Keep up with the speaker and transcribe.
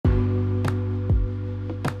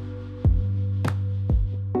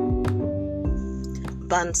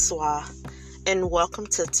Bonsoir, and welcome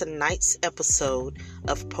to tonight's episode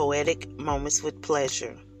of Poetic Moments with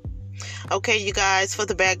Pleasure. Okay, you guys, for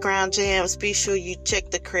the background jams, be sure you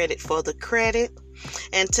check the credit for the credit.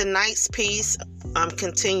 And tonight's piece, I'm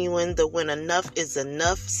continuing the When Enough is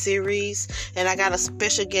Enough series, and I got a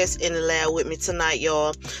special guest in the lab with me tonight,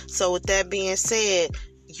 y'all. So with that being said,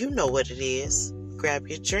 you know what it is. Grab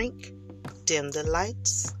your drink, dim the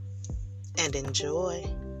lights, and enjoy.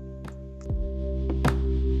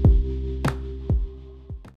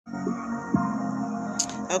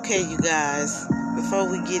 Okay, you guys, before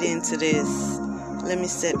we get into this, let me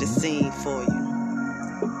set the scene for you.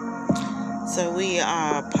 So we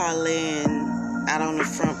are parlaying out on the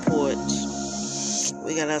front porch.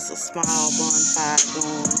 We got us a small bonfire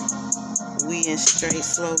going. We in straight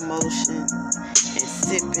slow motion and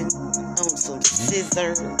sipping on some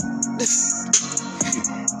scissor.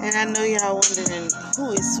 And I know y'all wondering,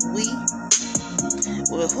 who is we?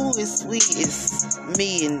 Well, who is we is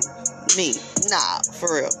me and me. Nah,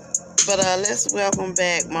 for real. But let's welcome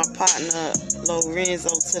back my partner Lorenzo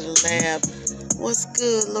to the lab. What's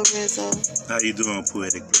good, Lorenzo? How you doing,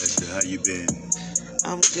 Poetic Pleasure? How you been?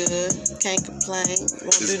 I'm good. Can't complain.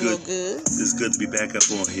 Won't do no good. It's good to be back up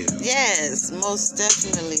on here. Yes, most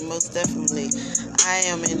definitely. Most definitely. I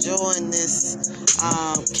am enjoying this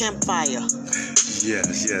campfire.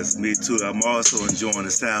 Yes, me too. I'm also enjoying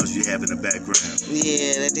the sounds you have in the background.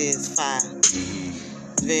 Yeah, that is fire. Mm-hmm.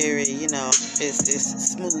 Very,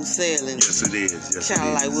 it's smooth sailing. Yes, it is. Kind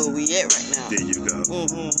of like where we at right now. There you go.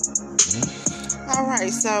 All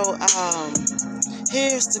right, so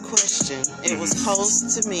here's the question. It was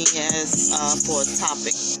posed to me as for a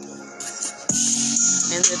topic,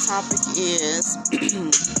 and the topic is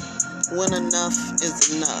when enough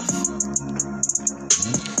is enough.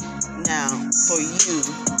 Now, for you,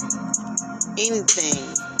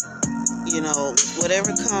 anything,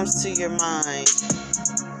 whatever comes to your mind,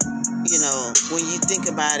 when you think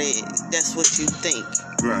about it, that's what you think.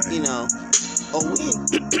 Right. Or when,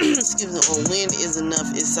 or when is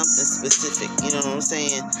enough is something specific. You know what I'm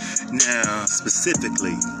saying? Now,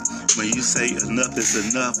 specifically, when you say enough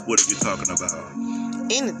is enough, what are you talking about?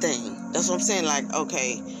 Anything. That's what I'm saying. Like,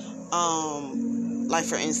 okay, like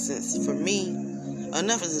for instance, for me,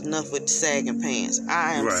 enough is enough with sagging pants.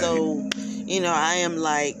 I am so, I am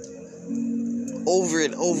like over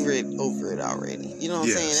it already. You know what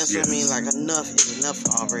I'm saying? That's what I mean. Like, enough is enough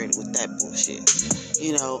already with that bullshit.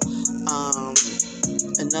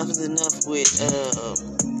 Enough is enough with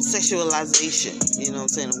sexualization. You know what I'm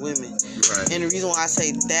saying? Of women. Right. And the reason why I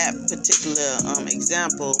say that particular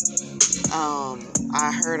example,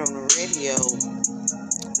 I heard on the radio.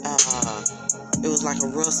 It was like a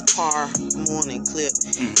Russ Parr morning clip,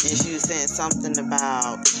 and she was saying something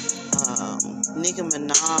about Nicki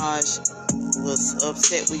Minaj was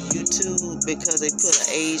upset with YouTube because they put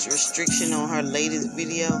an age restriction on her latest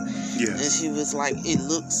video. Yes. And she was like, it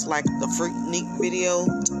looks like the Freaknik video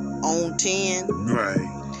on 10.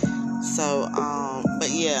 Right. So, but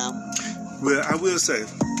yeah. Well, I will say,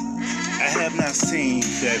 I have not seen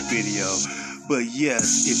that video, but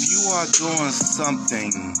yes, if you are doing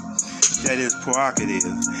something that is provocative,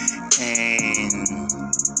 and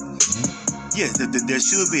yes, there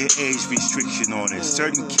should be an age restriction on it.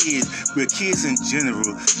 Certain kids in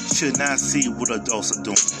general should not see what adults are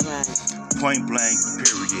doing. Right. Point blank,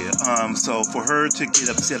 period. So for her to get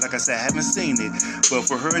upset, like I said, I haven't seen it, but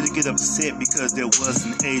for her to get upset because there was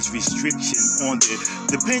an age restriction on it,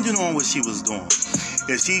 depending on what she was doing.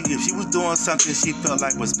 If she was doing something she felt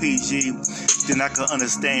like was PG, then I could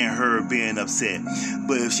understand her being upset.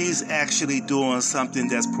 But if she's actually doing something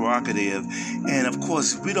that's provocative, and of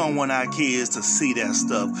course we don't want our kids to see that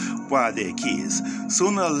stuff while they're kids.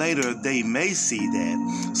 Sooner or later they may see that.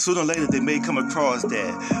 Sooner or later they may come across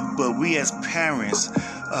that. But we as parents,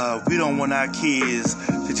 we don't want our kids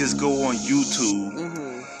to just go on YouTube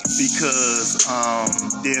because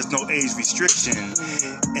there's no age restriction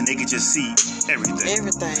and they can just see everything.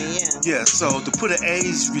 Yeah, so to put an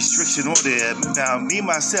age restriction on there, now me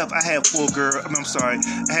myself, I have 3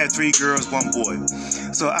 girls, 1 boy.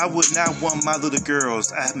 So I would not want my little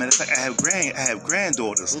girls, matter of fact, I have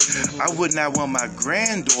granddaughters. I would not want my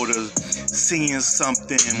granddaughters seeing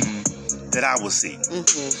something that I will see.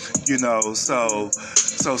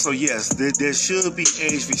 So yes, there should be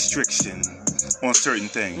age restriction on certain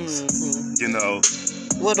things.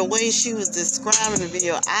 Well, the way she was describing the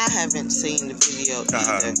video, I haven't seen the video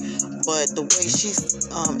either. But the way she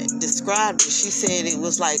described it, she said it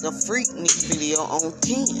was like a Freaknik video on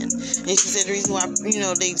 10. And she said the reason why,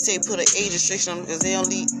 they say put an age restriction on it because they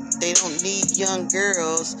don't need young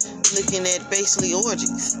girls looking at basically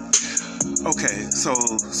orgies. Okay, so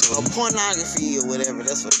or pornography or whatever.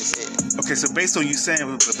 That's what they said. Okay, so based on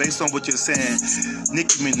what you're saying,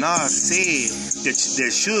 Nicki Minaj said that there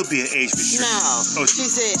should be an age restriction. No, she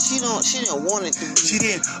said she didn't want it to be. She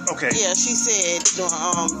didn't. Okay. Yeah, she said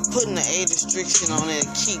putting an age restriction on it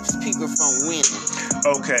keeps people from winning.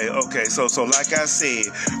 Okay. So like I said,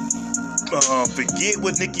 forget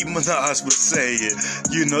what Nicki Minaj was saying.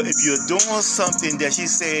 You know, if you're doing something that she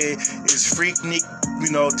said is Freaknik,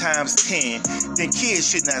 times 10, then kids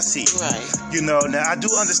should not see. Right. Now I do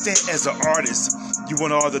understand as an artist, you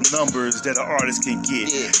want all the numbers that an artist can get,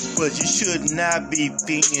 but you should not be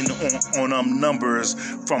feeding on numbers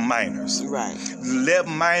from minors. Right. Let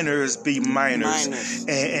minors be minors.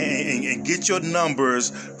 And get your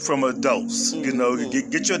numbers from adults.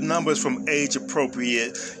 Get your numbers from age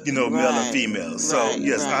appropriate, male and female. So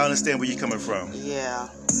yes, I understand where you're coming from. Yeah.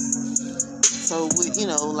 So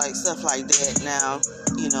like stuff like that now,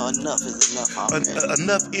 enough is enough already.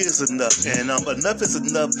 Enough is enough, and enough is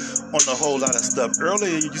enough on a whole lot of stuff.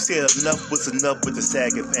 Earlier you said enough was enough with the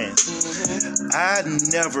sagging pants. I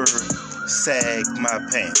never sagged my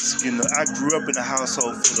pants. I grew up in a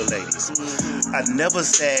household full of ladies. I never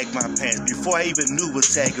sagged my pants. Before I even knew what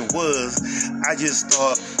sagging was, I just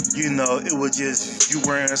thought, it was just you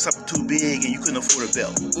wearing something too big and you couldn't afford a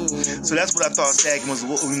belt. So that's what I thought sagging was.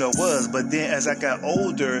 But then as I got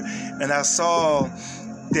older and I saw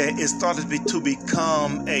that it started to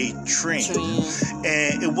become a trend,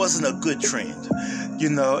 and it wasn't a good trend,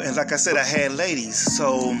 and like I said, I had ladies,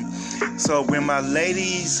 so when my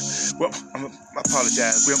ladies, I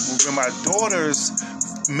apologize, when my daughter's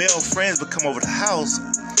male friends would come over the house,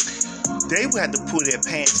 they would have to pull their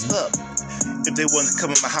pants up if they wanted to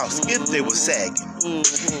come in my house, if they were sagging.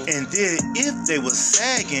 And then if they were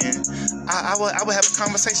sagging, I would have a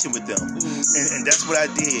conversation with them. And that's what I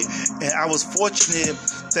did. And I was fortunate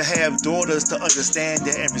to have daughters to understand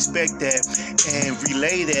that and respect that and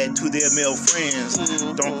relay that to their male friends.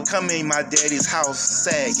 Don't come in my daddy's house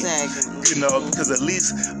sagging. Because at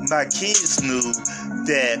least my kids knew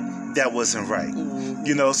that wasn't right.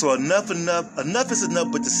 So enough is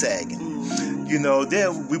enough with the sagging.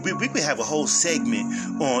 There we could have a whole segment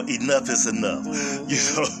on enough is enough.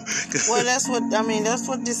 Well, that's what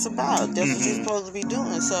this about. That's what you're supposed to be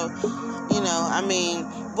doing. So,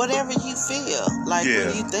 whatever you feel like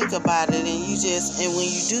when you think about it, and when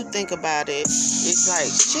you do think about it, it's like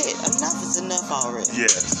shit. Enough is enough already.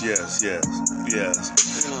 Yes.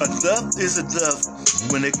 Enough is enough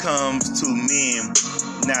when it comes to men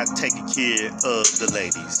not taking care of the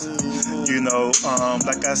ladies.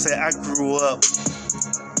 Like I said, I grew up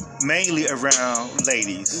mainly around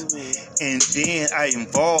ladies, and then I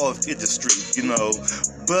involved in the street,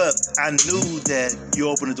 but I knew that you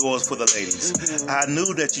opened the doors for the ladies. I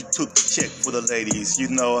knew that you took the check for the ladies. I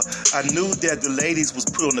knew that the ladies was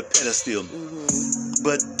put on the pedestal.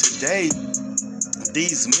 But today,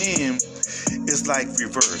 these men, it's like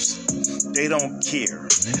reverse. They don't care.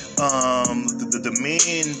 The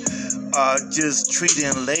men are just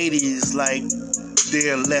treating ladies like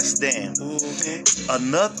they're less than.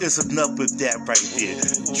 Enough is enough with that right there.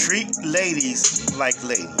 Treat ladies like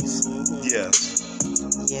ladies. Yes.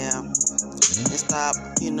 Yeah. And stop,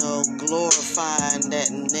 glorifying that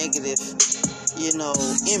negative,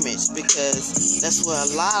 image, because that's where a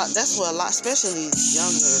lot, especially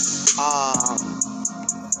younger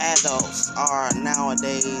adults are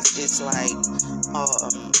nowadays. It's like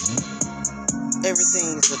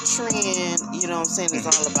everything is a trend, what I'm saying? It's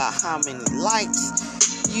all about how many likes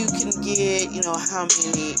you can get, how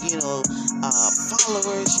many,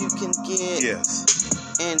 followers you can get. Yes.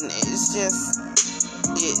 And it's just,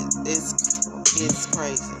 it's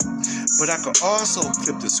crazy. But I could also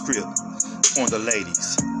flip the script on the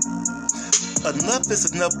ladies. Enough is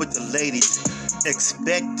enough with the ladies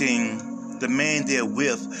expecting the man they're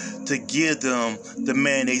with to give them the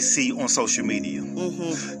man they see on social media.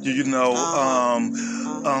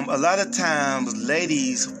 A lot of times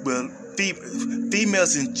ladies,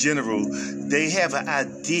 females in general, they have an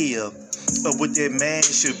idea of what their man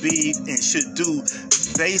should be and should do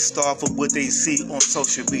based off of what they see on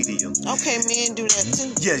social media. Okay, men do that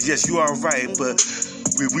too. Yes, you are right, but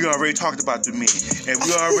we already talked about the men, and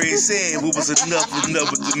we already said what was enough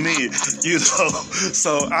with the men,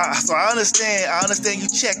 So I understand you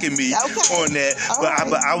checking me on that,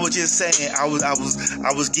 but I was just saying I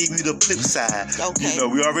was giving you the flip side. Okay.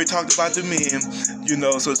 We already talked about the men,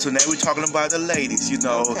 So now we're talking about the ladies, Okay.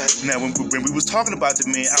 Now when we was talking about the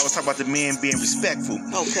men, I was talking about the men being respectful.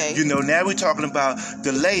 Okay. Now we're talking about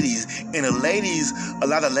the ladies, and a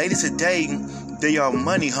lot of ladies today, they are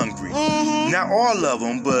money hungry. Mm-hmm. Not all of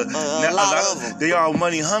them, but a lot of them. They are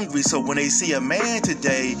money hungry. So when they see a man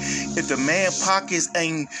today, if the man pockets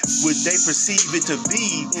ain't what they perceive it to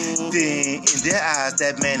be, then in their eyes,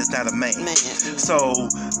 that man is not a man. So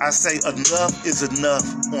I say enough is enough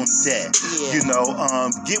on that. Yeah. You know,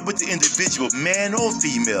 get with the individual, man or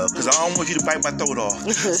female, because I don't want you to bite my throat off.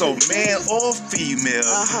 So man or female,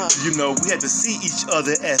 you know, we have to see each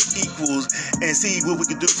other as equals and see what we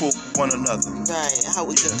can do for one another. Right, how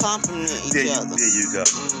we can compliment each other. There you go.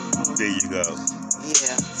 There you go.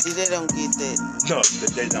 Yeah. See, they don't get that. No,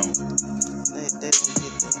 they don't. They don't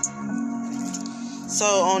get that. So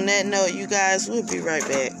on that note, you guys, we'll be right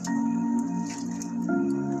back.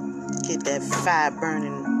 Get that fire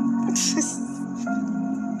burning.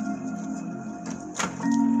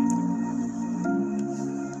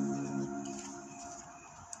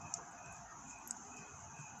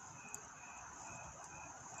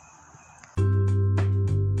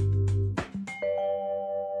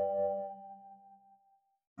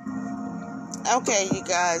 Okay, you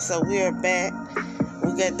guys, so we're back.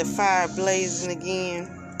 We got the fire blazing again.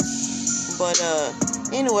 But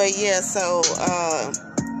anyway, yeah, so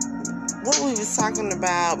what we was talking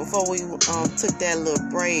about before we took that little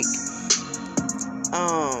break,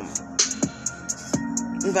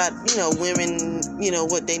 about, you know, women, you know,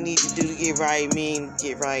 what they need to do to get right, men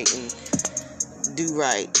get right and do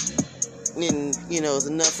right. And, you know, it's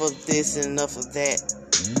enough of this and enough of that,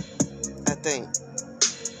 I think.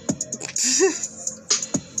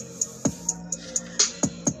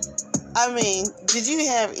 I mean, did you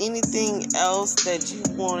have anything else that you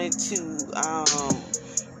wanted to,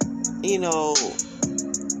 you know,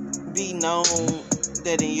 be known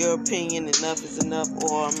that in your opinion enough is enough?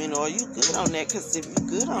 Or, I mean, are you good on that? Because if you're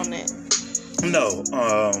good on that. No,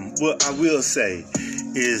 what I will say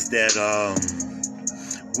is that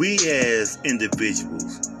we as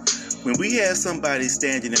individuals, when we have somebody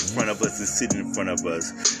standing in front of us and sitting in front of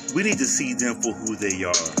us, we need to see them for who they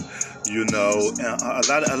are. You know, a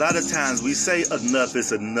lot of times we say enough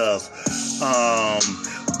is enough,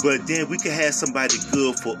 but then we can have somebody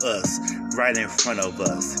good for us right in front of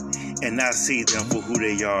us and not see them for who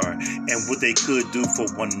they are and what they could do for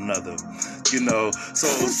one another. You know, so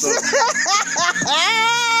I'm sorry.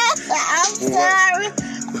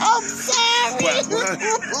 I'm sorry.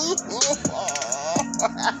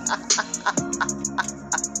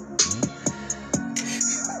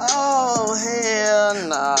 Oh, hell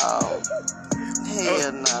no.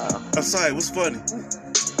 Hell no. I'm sorry, what's funny?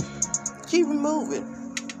 Keep it moving.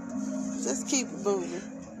 Just keep it moving.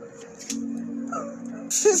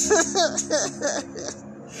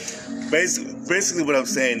 Basically what I'm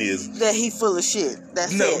saying is that he full of shit.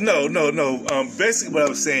 That's no, it. No. Basically what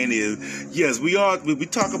I'm saying is, yes, we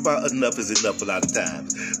talk about enough is enough a lot of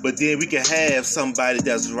times, but then we can have somebody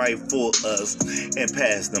that's right for us and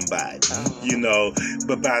pass them by, you know.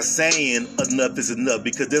 But by saying enough is enough,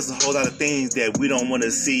 because there's a whole lot of things that we don't want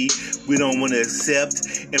to see, we don't want to accept,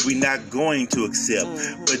 and we're not going to accept.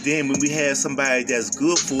 But then when we have somebody that's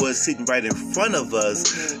good for us sitting right in front of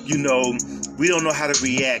us, you know, we don't know how to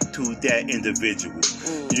react to that individual,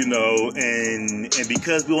 you know, and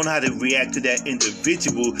because we don't know how to react to that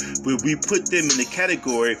individual, we put them in the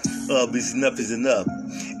category of enough is enough,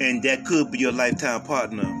 and that could be your lifetime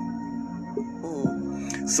partner.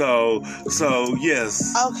 So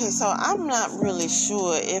yes. Okay, so I'm not really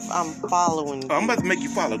sure if I'm following you. I'm about to make you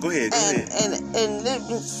follow. Go ahead. And let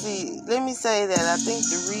me see. Let me say that I think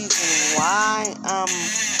the reason why I'm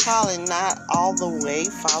probably not all the way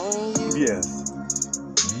following you. Yes.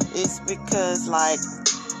 It's because like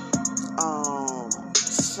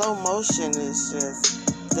slow motion is just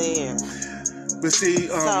there. But see,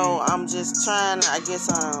 so I'm just trying to, I guess,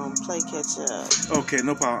 play catch up. Okay,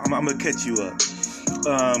 no problem. I'm gonna catch you up.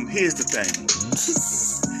 Here's the thing.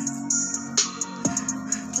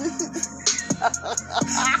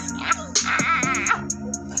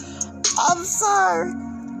 I'm sorry.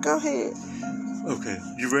 Go ahead. Okay,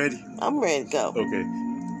 you ready? I'm ready to go. Okay.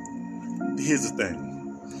 Here's the thing.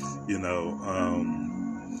 You know,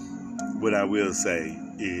 what I will say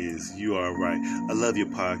is you are right. I love your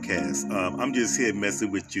podcast. I'm just here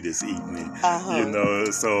messing with you this evening. You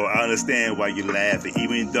know, so I understand why you're laughing,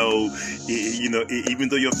 even though even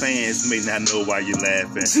though your fans may not know why you're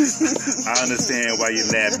laughing. I understand why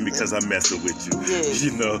you're laughing because I'm messing with you. Yes.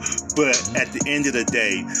 You know, but at the end of the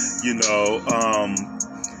day, you know,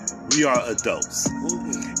 we are adults,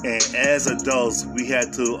 and as adults, we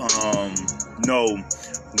have to know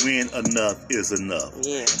when enough is enough.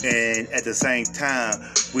 Yeah. And at the same time,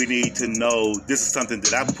 we need to know, this is something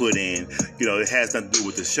that I put in, it has nothing to do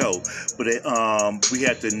with the show, but we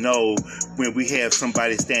have to know when we have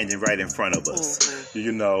somebody standing right in front of us,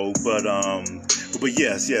 but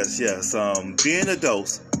yes, being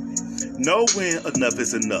adults, know when enough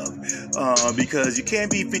is enough, because you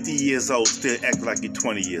can't be 50 years old still acting like you're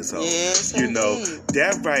 20 years old. Yes,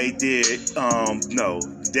 that right there, no,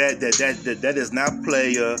 that is not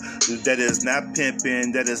player, that is not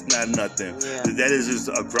pimping, that is not nothing. Yeah. That is just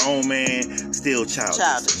a grown man still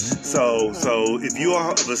childish. So if you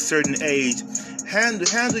are of a certain age,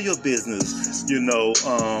 handle your business,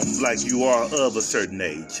 like you are of a certain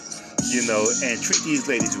age. And treat these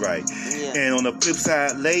ladies right. Yeah. And on the flip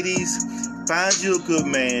side, ladies, find you a good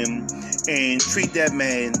man and treat that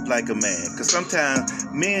man like a man. Because sometimes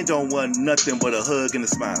men don't want nothing but a hug and a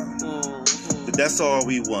smile. Mm-hmm. But that's all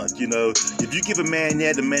we want. If you give a man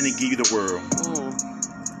that, the man will give you the world. Mm.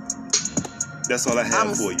 That's all I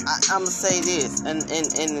have for you. I'm going to say this. And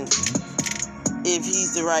if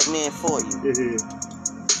he's the right man for you. Mm-hmm.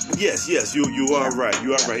 Yes, you are right.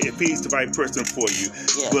 You are right. If he's the right person for you.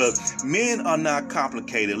 Yes. But men are not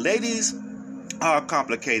complicated. Ladies are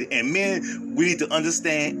complicated. And men, we need to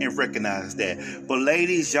understand and recognize that. But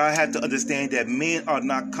ladies, y'all have to understand that men are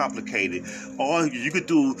not complicated. Or you could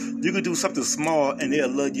do something small and they'll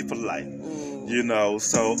love you for life.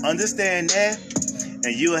 So understand that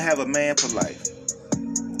and you'll have a man for life.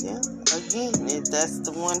 Yeah. Again, that's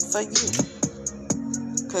the one for you.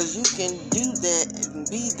 Because you can do that and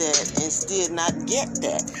be that and still not get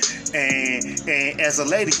that. And as a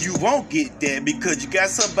lady, you won't get that because you got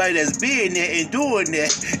somebody that's being there and doing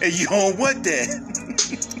that, and you don't want that.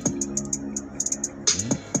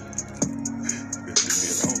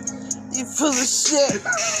 You full of shit.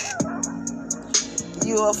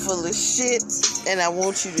 You are full of shit, and I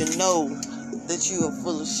want you to know that you are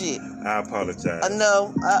full of shit. I apologize.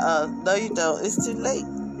 No, no you don't. It's too late.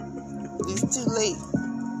 It's too late.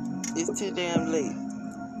 It's too damn late.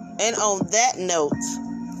 And on that note,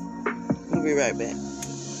 we'll be right back.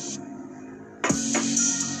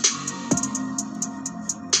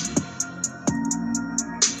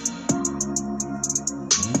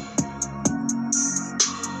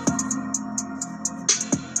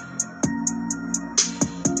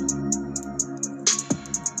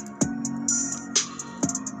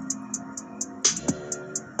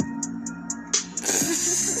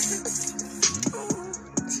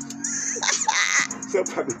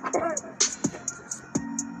 Somebody quiet.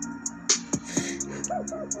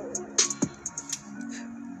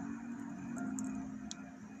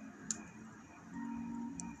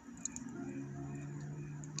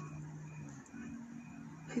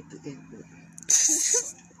 Hit the end button.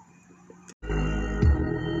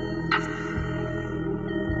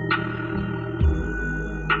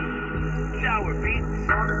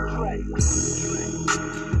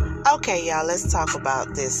 Okay, y'all, let's talk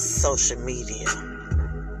about this social media.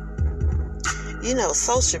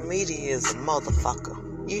 Social media is a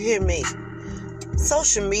motherfucker. You hear me?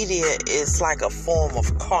 Social media is like a form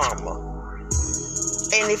of karma.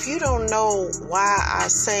 And if you don't know why I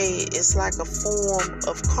say it's like a form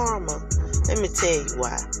of karma, let me tell you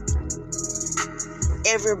why.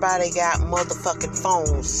 Everybody got motherfucking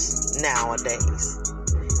phones nowadays.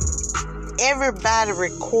 Everybody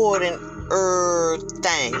recording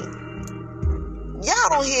everything. Y'all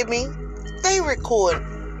don't hear me? They record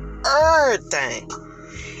everything.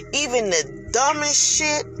 Even the dumbest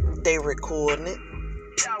shit, they recording it.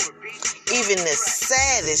 Even the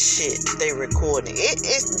saddest shit, they recording it.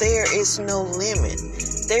 There is no limit.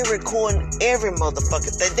 They recording every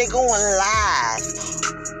motherfucker thing. They going live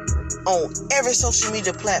on every social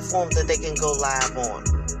media platform that they can go live on.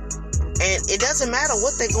 And it doesn't matter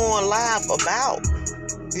what they're going live about.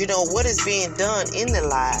 What is being done in the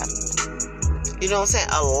live. You know what I'm saying?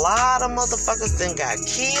 A lot of motherfuckers then got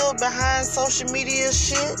killed behind social media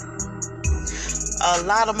shit. A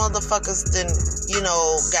lot of motherfuckers then,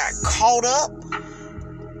 got caught up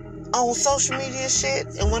on social media shit.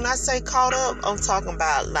 And when I say caught up, I'm talking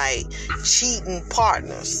about like cheating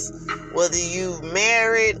partners. Whether you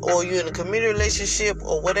married or you're in a committed relationship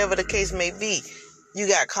or whatever the case may be, you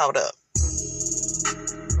got caught up.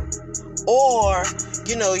 Or,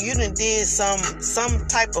 you done did some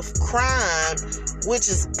type of crime, which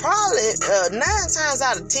is probably 9 times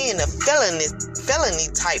out of 10 a felony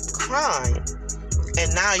type crime.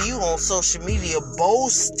 And now you on social media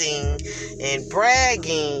boasting and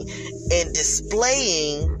bragging and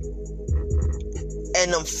displaying,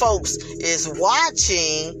 and them folks is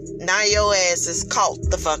watching. Now your ass is caught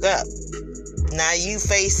the fuck up. Now you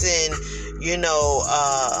facing,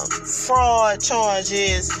 fraud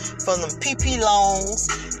charges for them PP loans.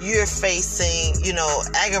 You're facing,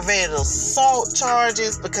 aggravated assault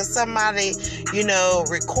charges because somebody,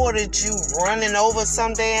 recorded you running over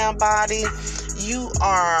some damn body. You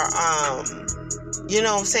are, you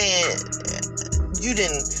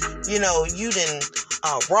didn't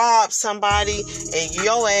rob somebody, and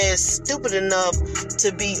your ass stupid enough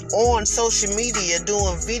to be on social media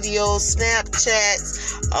doing videos, Snapchats,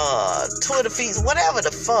 Twitter feeds, whatever the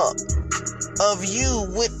fuck, of you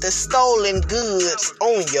with the stolen goods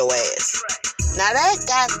on your ass. Now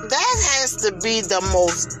that has to be the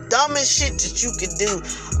most dumbest shit that you could do,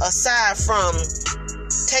 aside from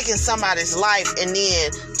taking somebody's life and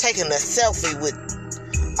then taking a selfie with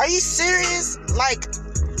it. Are you serious? Like,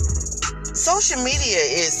 social media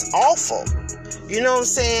is awful. You know what I'm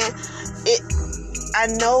saying? I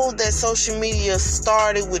know that social media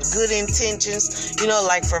started with good intentions,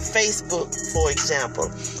 like for Facebook, for example.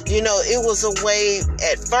 It was a way,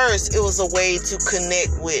 at first, it was a way to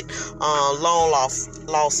connect with long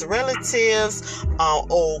lost relatives,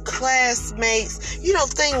 old classmates,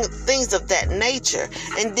 things of that nature.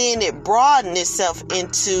 And then it broadened itself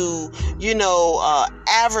into,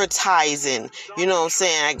 advertising,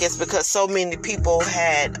 I guess because so many people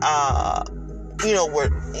had,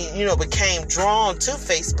 became drawn to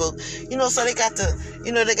Facebook, so they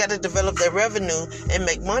got to develop their revenue and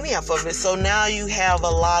make money off of it. So now you have a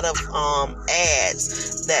lot of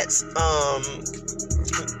ads that's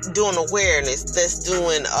doing awareness, that's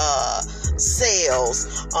doing sales,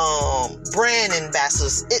 brand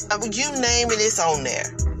ambassadors. You name it, it's on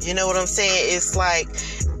there. You know what I'm saying? It's like,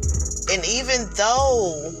 and even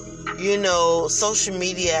though, social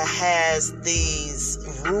media has these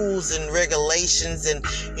rules and regulations, and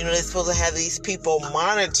they're supposed to have these people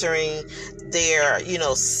monitoring their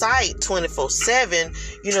site 24/7,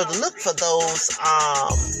 to look for those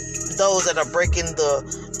that are breaking the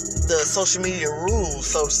social media rules,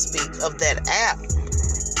 so to speak, of that app.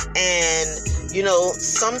 And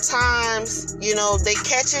sometimes they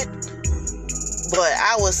catch it, but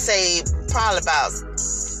I would say probably about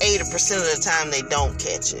 80% of the time they don't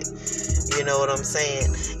catch it. You know what I'm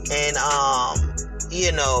saying? And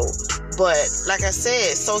but like I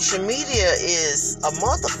said, social media is a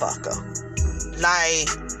motherfucker. Like,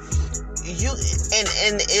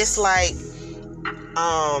 and it's like,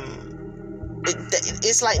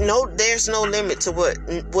 it's like there's no limit to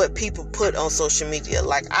what people put on social media.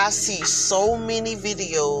 Like, I see so many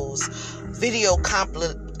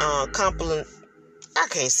I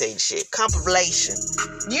can't say shit. Compilation.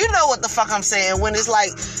 You know what the fuck I'm saying when it's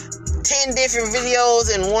like 10 different videos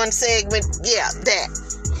in one segment. Yeah, that.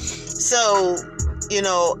 So,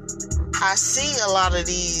 I see a lot of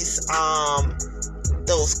these,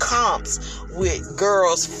 those comps with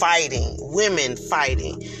girls fighting, women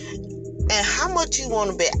fighting. And how much you want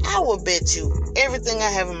to bet? I will bet you everything I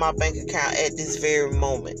have in my bank account at this very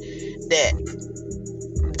moment that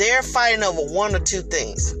they're fighting over one or two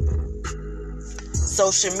things: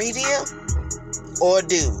 social media or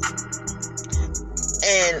dude.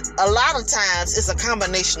 And a lot of times it's a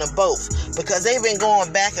combination of both, because they've been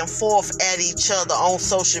going back and forth at each other on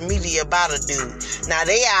social media about a dude. Now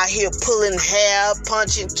they out here pulling hair,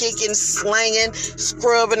 punching, kicking, slanging,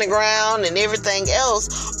 scrubbing the ground and everything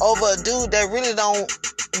else over a dude that really don't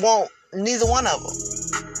want neither one of them.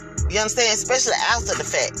 You understand? Especially after the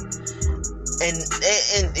fact. And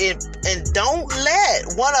don't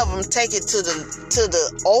let one of them take it to the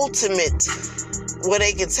ultimate where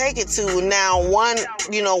they can take it to. Now one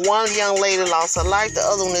young lady lost her life, the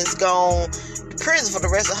other one is gone to prison for the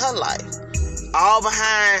rest of her life, all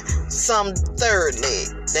behind some third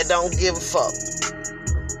leg that don't give a fuck.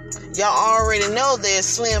 Y'all already know there's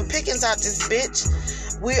slim pickings out this bitch.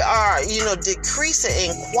 We are decreasing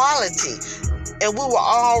in quality, and we were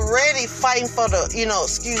already fighting for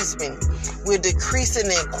we're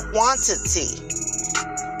decreasing in quantity,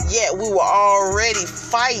 yet we were already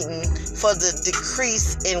fighting for the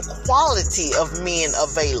decrease in quality of men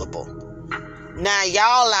available. Now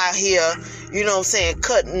y'all out here,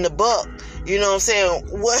 cutting the buck. You know what I'm saying?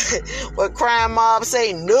 What Crime Mob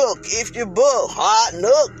say? Nook if you buck. Hot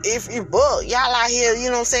nook if you buck. Y'all out here,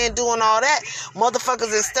 doing all that.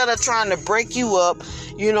 Motherfuckers, instead of trying to break you up,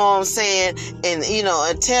 and,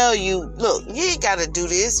 and tell you, look, you ain't got to do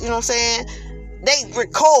this, they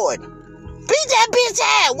record. Beat that bitch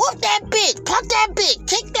ass, whoop that bitch, pump that bitch,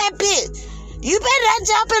 kick that bitch. You better not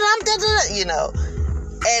jump in,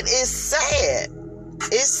 And it's sad.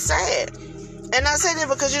 It's sad. And I say that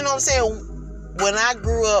because, when I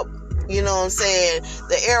grew up,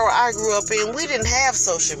 the era I grew up in, we didn't have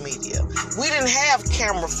social media. We didn't have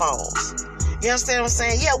camera phones. You understand what I'm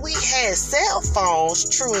saying? Yeah, we had cell phones,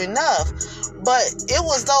 true enough, but it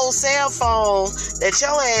was those cell phones that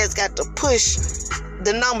your ass got to push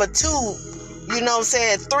the number 2, you know what I'm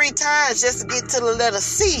saying, 3 times just to get to the letter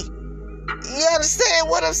C. You understand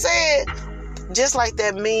what I'm saying? Just like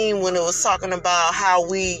that meme when it was talking about how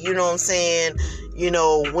we, you know what I'm saying,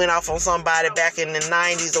 went off on somebody back in the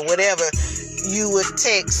 90s or whatever. You would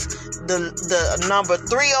text the number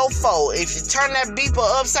 304. If you turn that beeper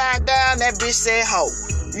upside down, that bitch said ho.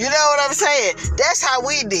 You know what I'm saying? That's how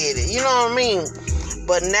we did it. You know what I mean?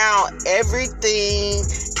 But now everything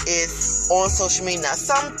is on social media. Now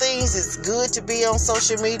some things it's good to be on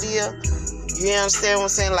social media. You understand what I'm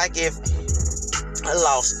saying? Like if a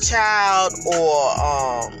lost child or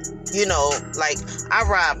like I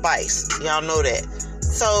ride bikes. Y'all know that.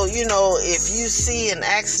 So, if you see an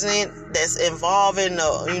accident that's involving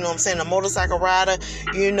a motorcycle rider,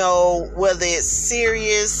 whether it's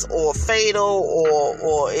serious or fatal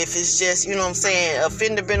or if it's just, a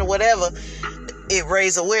fender bender, whatever, it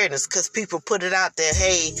raises awareness because people put it out there.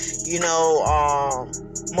 Hey,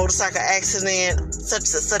 motorcycle accident,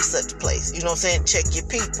 such place. You know what I'm saying? Check your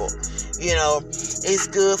people. It's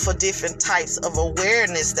good for different types of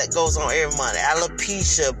awareness that goes on every month.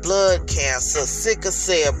 Alopecia, blood cancer, sickle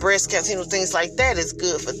cell, breast cancer, things like that. It's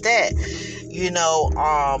good for that.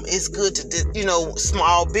 It's good to,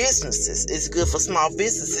 small businesses. It's good for small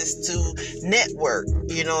businesses to network.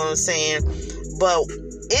 You know what I'm saying? But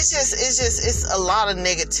it's a lot of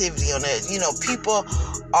negativity on that. People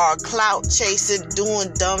are clout chasing, doing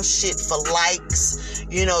dumb shit for likes,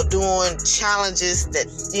 doing challenges that,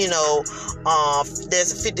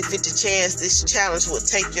 there's a 50-50 chance this challenge will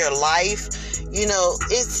take your life.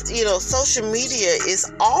 It's, social media is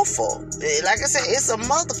awful. Like I said, it's a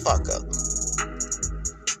motherfucker.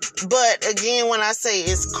 But again, when I say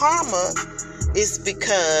it's karma, it's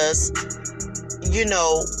because,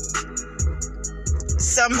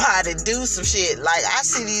 somebody do some shit. Like I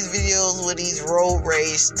see these videos with these road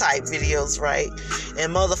rage type videos, right? And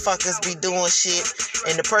motherfuckers be doing shit,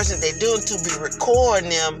 and the person they doing to be recording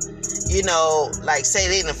them, like say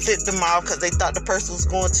they done flipped them off because they thought the person was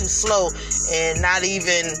going too slow, and not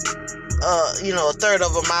even a third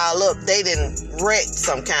of a mile up, they done wrecked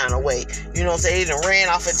some kind of way. You know what I'm saying? They done ran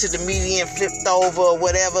off into the median, flipped over or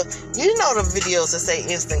whatever. The videos that say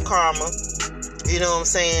instant karma. You know what I'm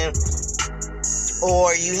saying?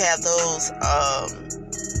 Or you have those,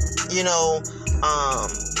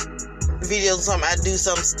 videos of something, I do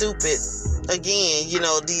something stupid. Again,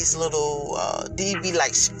 these little, these be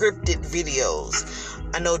like scripted videos.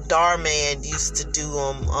 I know Darman used to do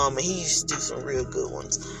them, and he used to do some real good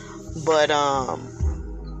ones. But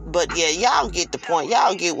yeah, y'all get the point.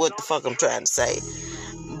 Y'all get what the fuck I'm trying to say.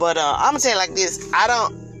 But, I'm gonna say it like this.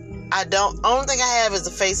 Only thing I have is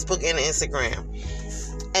a Facebook and an Instagram.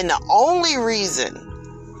 And the only reason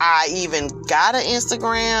I even got an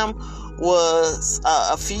Instagram was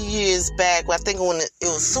a few years back. I think when it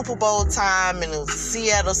was Super Bowl time and it was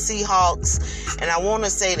Seattle Seahawks, and I want to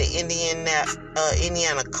say the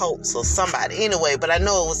Indiana Colts or somebody. Anyway, but I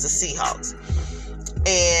know it was the Seahawks.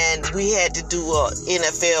 And we had to do a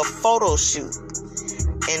NFL photo shoot.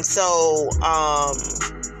 And so,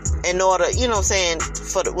 in order,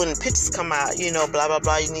 when the pictures come out, blah, blah,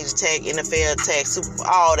 blah, you need to tag NFL, tag Super,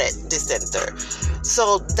 all that, this, that, and third.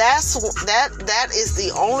 So that is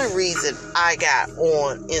the only reason I got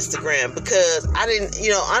on Instagram, because I didn't,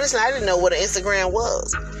 honestly, I didn't know what an Instagram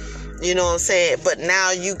was. You know what I'm saying? But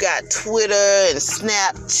now you got Twitter and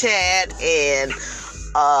Snapchat and,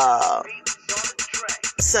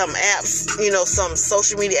 some apps, some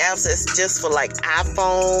social media apps that's just for like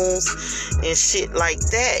iPhones and shit like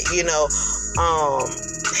that,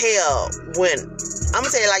 hell, when, I'm gonna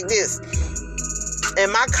say it like this,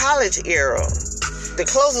 in my college era, the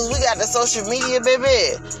closest we got to social media,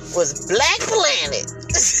 baby, was Black Planet.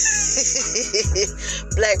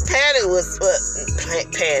 Black Planet was,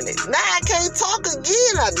 Planet. Now I can't talk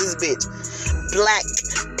again out this bitch. Black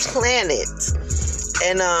Planet.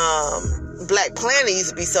 And, Black Planet used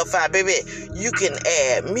to be so fire, baby. You can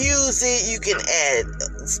add music, you can add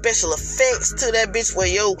special effects to that bitch where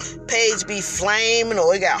your page be flaming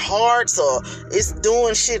or it got hearts or it's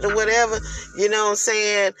doing shit or whatever. You know what I'm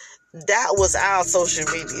saying? That was our social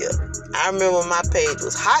media. I remember my page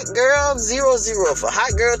was Hot Girl 00 for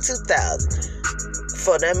Hot Girl 2000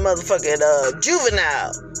 for that motherfucking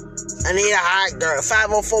Juvenile. I need a Hot Girl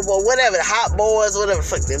 504 boy, whatever, the Hot Boys, whatever the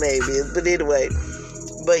fuck their name is. But anyway.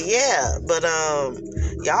 But yeah,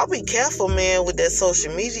 y'all be careful, man, with that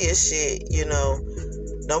social media shit,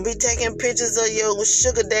 Don't be taking pictures of your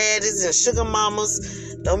sugar daddies and sugar mamas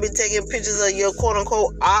Don't be taking pictures of your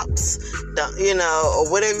quote-unquote ops, you know, or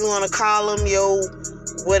whatever you want to call them, yo,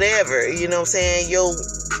 whatever, you know what I'm saying? Yo,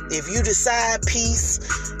 if you the side piece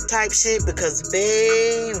type shit, because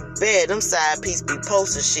baby, them side piece be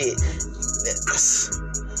posting shit.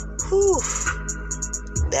 Whew.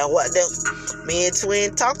 Me and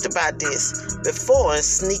Twin talked about this before, and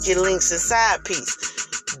sneaky links and side piece.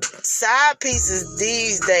 Side pieces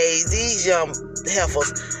these days, these young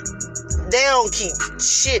heifers, they don't keep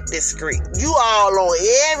shit discreet. You all on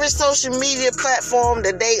every social media platform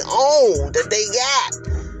that they own, that they got,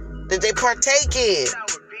 that they partake in.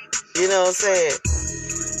 You know what I'm saying?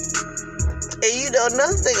 And you know,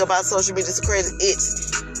 another thing about social media is crazy.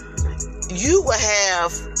 You will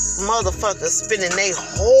have motherfuckers spending their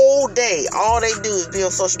whole day, all they do is be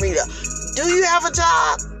on social media. Do you have a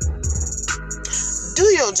job? Do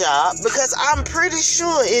your job, because I'm pretty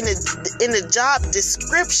sure in the job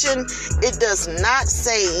description it does not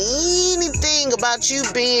say anything about you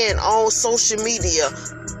being on social media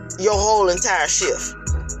your whole entire shift,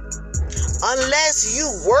 unless you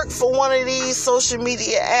work for one of these social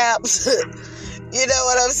media apps. You know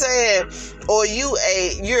what I'm saying? Or you're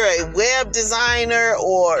a web designer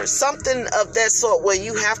or something of that sort, where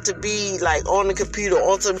you have to be like on the computer,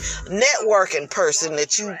 on some networking person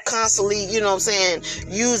that you constantly, you know what I'm saying,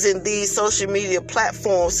 using these social media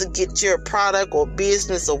platforms to get your product or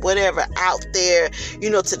business or whatever out there, you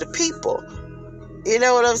know, to the people. You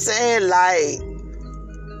know what I'm saying? Like,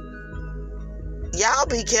 y'all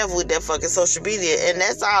be careful with that fucking social media, and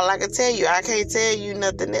that's all I can tell you. I can't tell you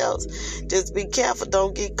nothing else. Just be careful.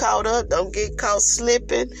 Don't get caught up. Don't get caught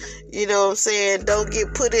slipping. You know what I'm saying? Don't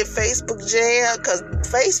get put in Facebook jail, because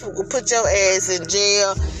Facebook will put your ass in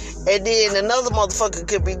jail, and then another motherfucker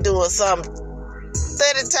could be doing something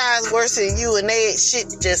 30 times worse than you, and they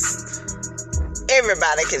shit just,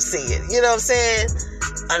 everybody can see it. You know what I'm saying?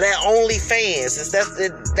 And they're only fans.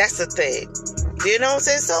 That's the thing. You know what I'm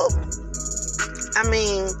saying? So, I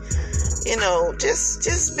mean, you know,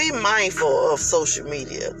 just be mindful of social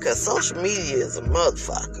media, because social media is a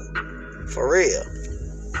motherfucker. For real.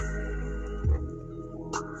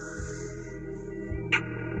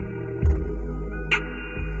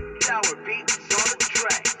 Tower beats on the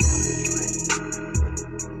track.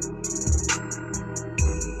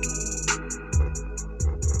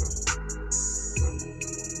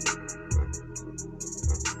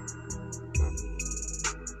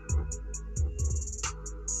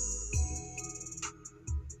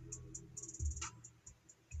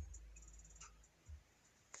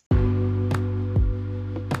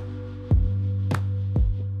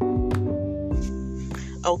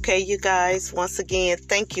 Okay, you guys, once again,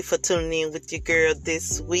 thank you for tuning in with your girl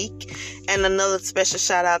this week. And another special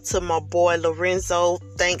shout out to my boy Lorenzo.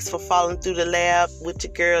 Thanks for falling through the lab with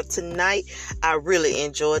your girl tonight. I really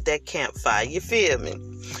enjoyed that campfire. You feel me?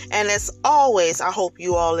 And as always, I hope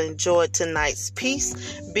you all enjoyed tonight's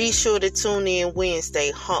piece. Be sure to tune in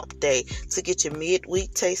Wednesday, Hump Day, to get your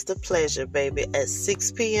midweek taste of pleasure, baby, at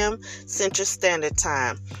 6 p.m. Central Standard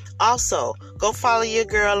Time. Also, go follow your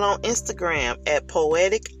girl on Instagram at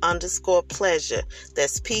poetic_pleasure.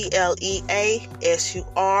 That's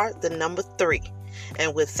PLEASUR3.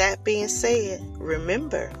 And with that being said,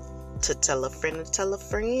 remember to tell a friend to tell a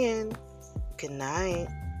friend. Good night.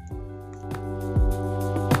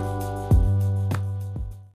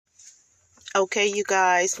 Okay, you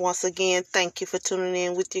guys, once again, thank you for tuning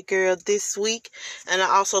in with your girl this week. And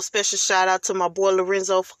also special shout out to my boy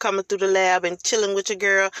Lorenzo for coming through the lab and chilling with your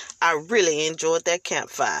girl. I really enjoyed that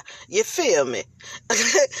campfire. You feel me?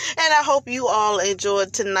 And I hope you all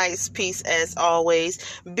enjoyed tonight's piece as always.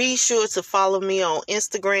 Be sure to follow me on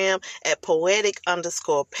Instagram at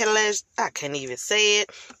poetic_pleasure. I can't even say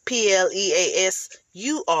it.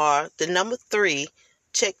 PLEASUR3.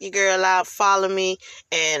 Check your girl out, follow me,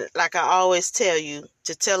 and like I always tell you,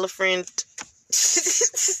 to tell a friend.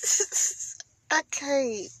 I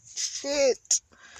can't. Shit.